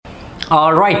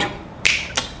All right,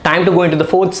 time to go into the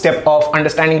fourth step of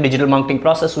understanding digital marketing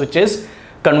process, which is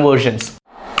conversions.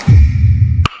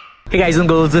 Hey guys and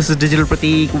girls, this is Digital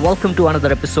Pratik. Welcome to another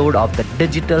episode of the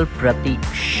Digital Pratik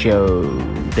Show.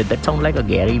 Did that sound like a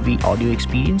Gary Vee audio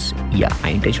experience? Yeah,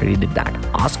 I intentionally did that.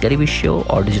 Ask Gary Vee Show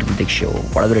or Digital Pratik Show,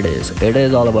 whatever it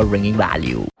is all about bringing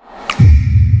value.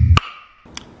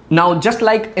 Now, just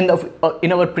like in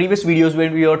our previous videos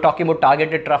when we were talking about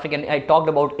targeted traffic, and I talked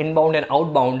about inbound and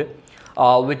outbound,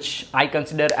 which I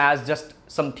consider as just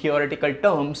some theoretical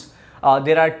terms,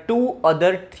 there are two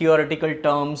other theoretical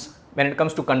terms when it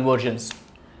comes to conversions.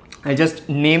 I just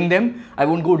name them. I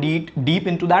won't go deep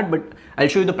into that, but I'll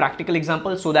show you the practical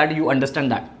example so that you understand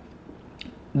that.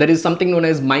 There is something known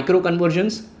as micro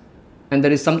conversions and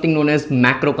there is something known as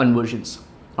macro conversions.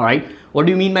 All right. What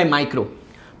do you mean by micro?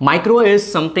 Micro is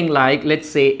something like, let's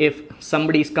say if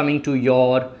somebody is coming to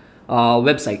your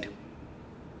website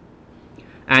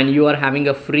and you are having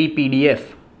a free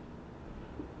PDF,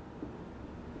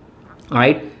 all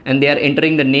right, and they are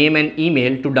entering the name and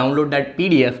email to download that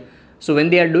PDF. So when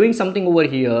they are doing something over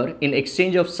here in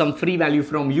exchange of some free value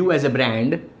from you as a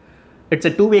brand, it's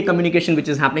a two-way communication which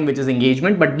is happening, which is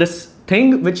engagement. But this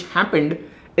thing which happened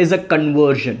is a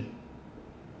conversion.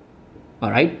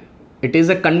 All right, it is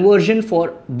a conversion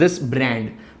for this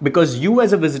brand because you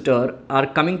as a visitor are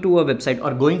coming to a website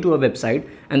or going to a website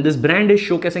and this brand is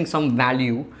showcasing some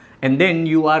value, and then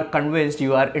you are convinced,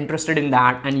 you are interested in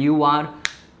that, and you are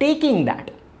taking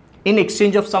that in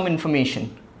exchange of some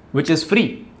information which is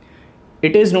free.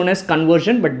 It is known as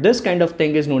conversion, but this kind of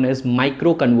thing is known as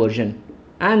micro conversion,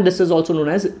 and this is also known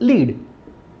as lead.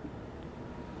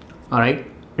 All right,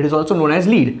 it is also known as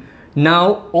lead.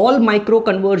 Now, all micro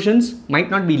conversions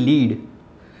might not be lead.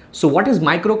 So what is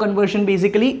micro conversion?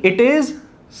 Basically, it is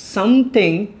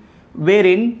something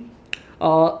wherein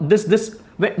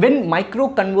when micro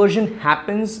conversion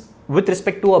happens with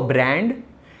respect to a brand,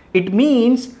 it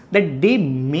means that they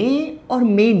may or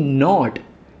may not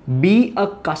be a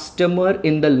customer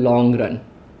in the long run.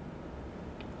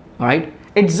 All right.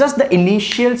 It's just the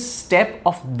initial step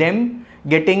of them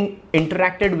getting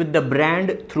interacted with the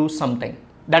brand through something.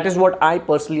 That is what I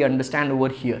personally understand over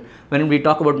here when we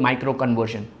talk about micro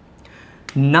conversion.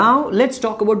 Now let's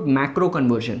talk about macro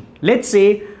conversion. Let's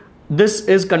say this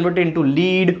is converted into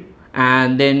lead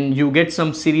and then you get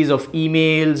some series of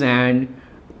emails and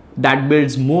that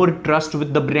builds more trust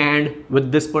with the brand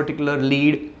with this particular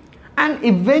lead, and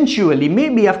eventually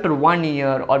maybe after 1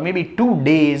 year or maybe 2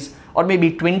 days or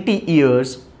maybe 20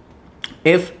 years,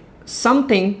 if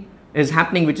something is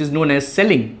happening which is known as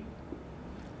selling,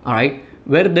 all right,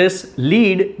 where this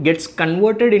lead gets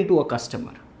converted into a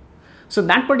customer, so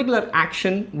that particular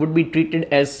action would be treated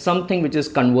as something which is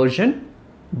conversion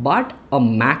but a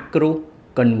macro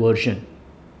conversion.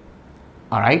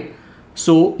 All right.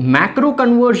 So macro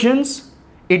conversions,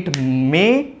 it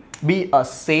may be a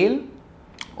sale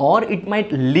or it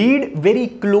might lead very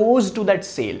close to that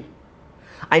sale.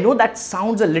 I know that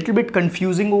sounds a little bit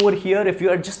confusing over here if you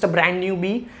are just a brand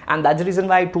newbie, and that's the reason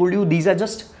why I told you these are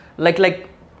just like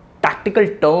tactical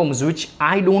terms which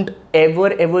I don't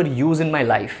ever use in my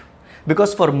life,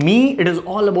 because for me it is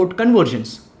all about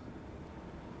conversions,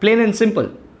 plain and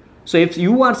simple. So if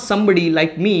you are somebody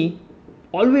like me,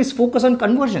 always focus on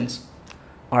conversions.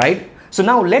 All right. So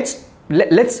now let's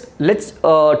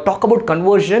talk about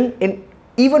conversion in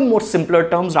even more simpler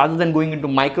terms rather than going into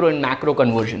micro and macro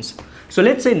conversions. So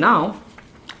let's say now,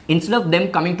 instead of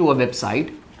them coming to a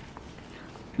website,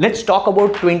 let's talk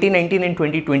about 2019 and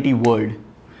 2020 world.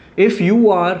 If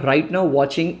you are right now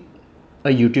watching a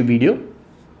YouTube video,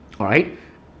 all right,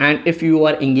 and if you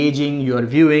are engaging, you are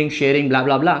viewing, sharing, blah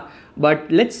blah blah, but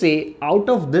let's say out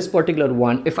of this particular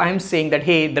one, if I'm saying that,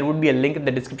 hey, there would be a link in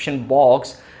the description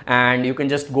box and you can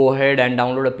just go ahead and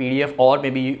download a PDF, or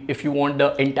maybe if you want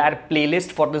the entire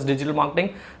playlist for this digital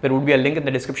marketing, there would be a link in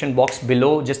the description box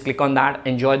below. Just click on that,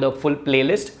 enjoy the full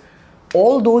playlist.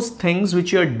 All those things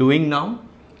which you are doing now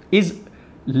is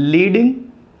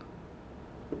leading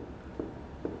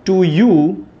to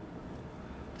you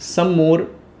some more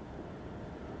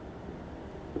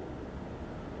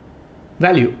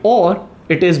value, or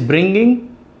it is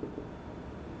bringing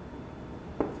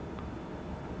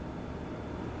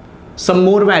some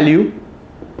more value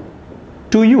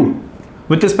to you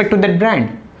with respect to that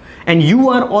brand, and you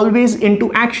are always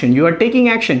into action. You are taking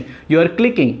action, you are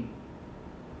clicking,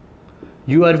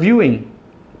 you are viewing.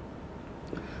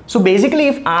 So basically,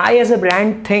 if I as a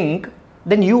brand think,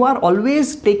 then you are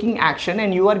always taking action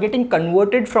and you are getting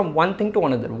converted from one thing to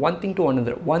another, one thing to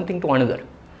another, one thing to another.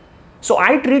 So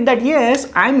I treat that,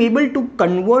 yes, I'm able to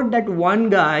convert that one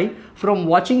guy from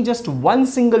watching just one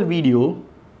single video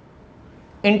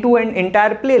into an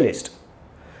entire playlist.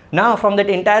 Now from that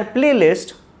entire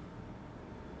playlist,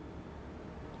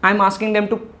 I'm asking them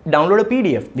to download a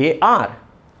PDF. They are,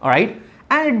 all right?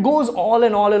 And it goes all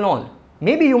and all and all.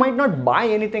 Maybe you might not buy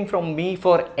anything from me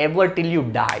forever till you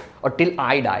die, or till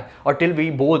I die, or till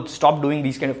we both stop doing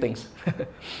these kind of things.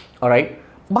 All right?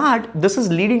 But this is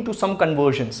leading to some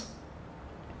conversions.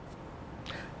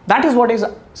 That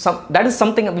is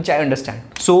something which I understand.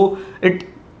 So it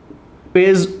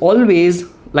is always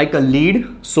like a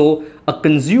lead. So a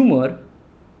consumer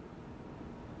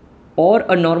or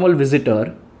a normal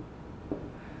visitor,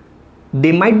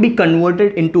 they might be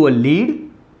converted into a lead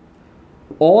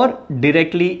or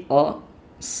directly a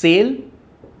sale,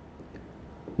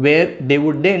 where they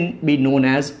would then be known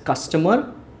as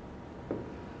customer,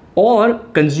 or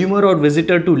consumer or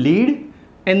visitor to lead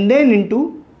and then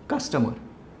into customer.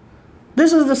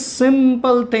 This is the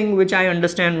simple thing which I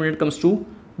understand when it comes to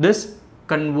this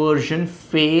conversion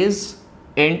phase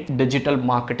in digital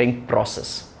marketing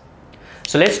process.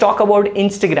 So let's talk about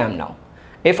Instagram now.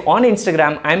 If on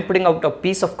Instagram I'm putting out a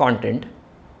piece of content,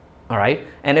 all right,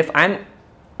 and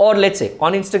let's say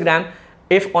on Instagram,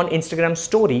 if on Instagram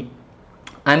story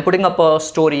I'm putting up a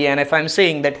story, and if I'm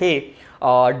saying that, hey,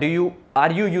 are you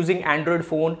using Android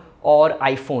phone or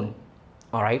iPhone,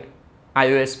 all right,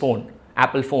 iOS phone,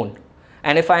 Apple phone,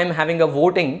 and if I'm having a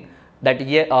voting that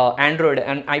Android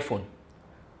and iPhone,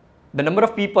 the number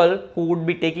of people who would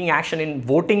be taking action in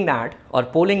voting that or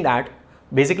polling that,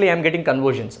 basically I'm getting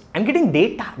conversions. I'm getting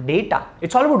data.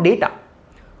 It's all about data,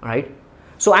 all right?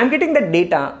 So I'm getting that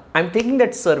data, I'm taking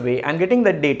that survey, I'm getting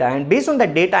that data, and based on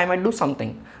that data, I might do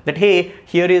something that, hey,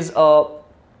 here is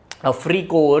a free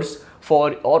course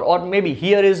for, or maybe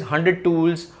here is 100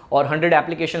 tools or 100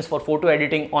 applications for photo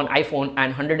editing on iPhone,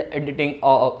 and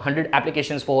 100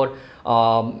 applications for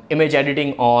image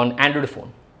editing on Android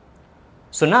phone.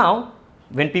 So now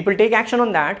when people take action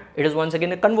on that, it is once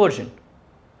again a conversion.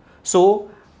 So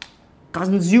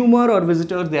consumer or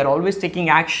visitors, they are always taking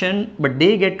action, but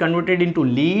they get converted into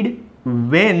lead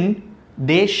when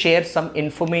they share some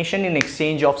information in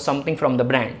exchange of something from the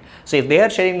brand. So if they are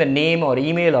sharing the name or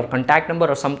email or contact number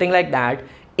or something like that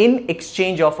in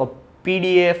exchange of a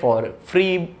PDF or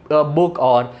free book,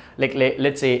 or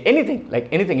let's say anything,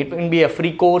 it can be a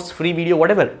free course, free video,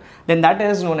 whatever, then that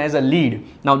is known as a lead.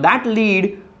 Now that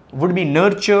lead would be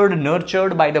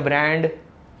nurtured by the brand.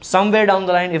 Somewhere down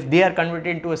the line, if they are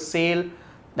converted into a sale,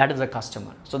 that is a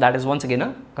customer. So that is once again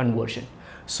a conversion.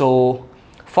 So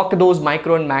fuck those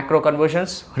micro and macro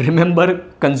conversions. Remember,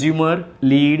 consumer,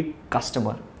 lead,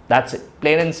 customer. That's it.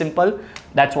 Plain and simple.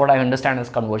 That's what I understand as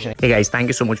conversion. Hey guys, thank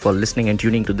you so much for listening and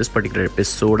tuning to this particular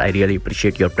episode. I really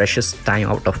appreciate your precious time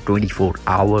out of 24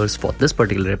 hours for this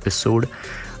particular episode.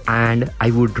 And I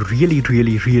would really,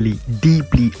 really, really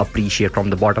deeply appreciate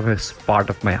from the bottomest part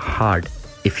of my heart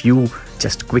if you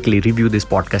just quickly review this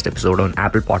podcast episode on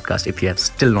Apple Podcast if you have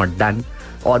still not done,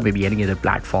 or maybe any other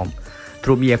platform.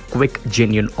 Throw me a quick,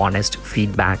 genuine, honest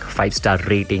feedback, 5-star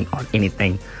rating or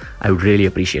anything. I would really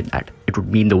appreciate that. It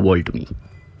would mean the world to me.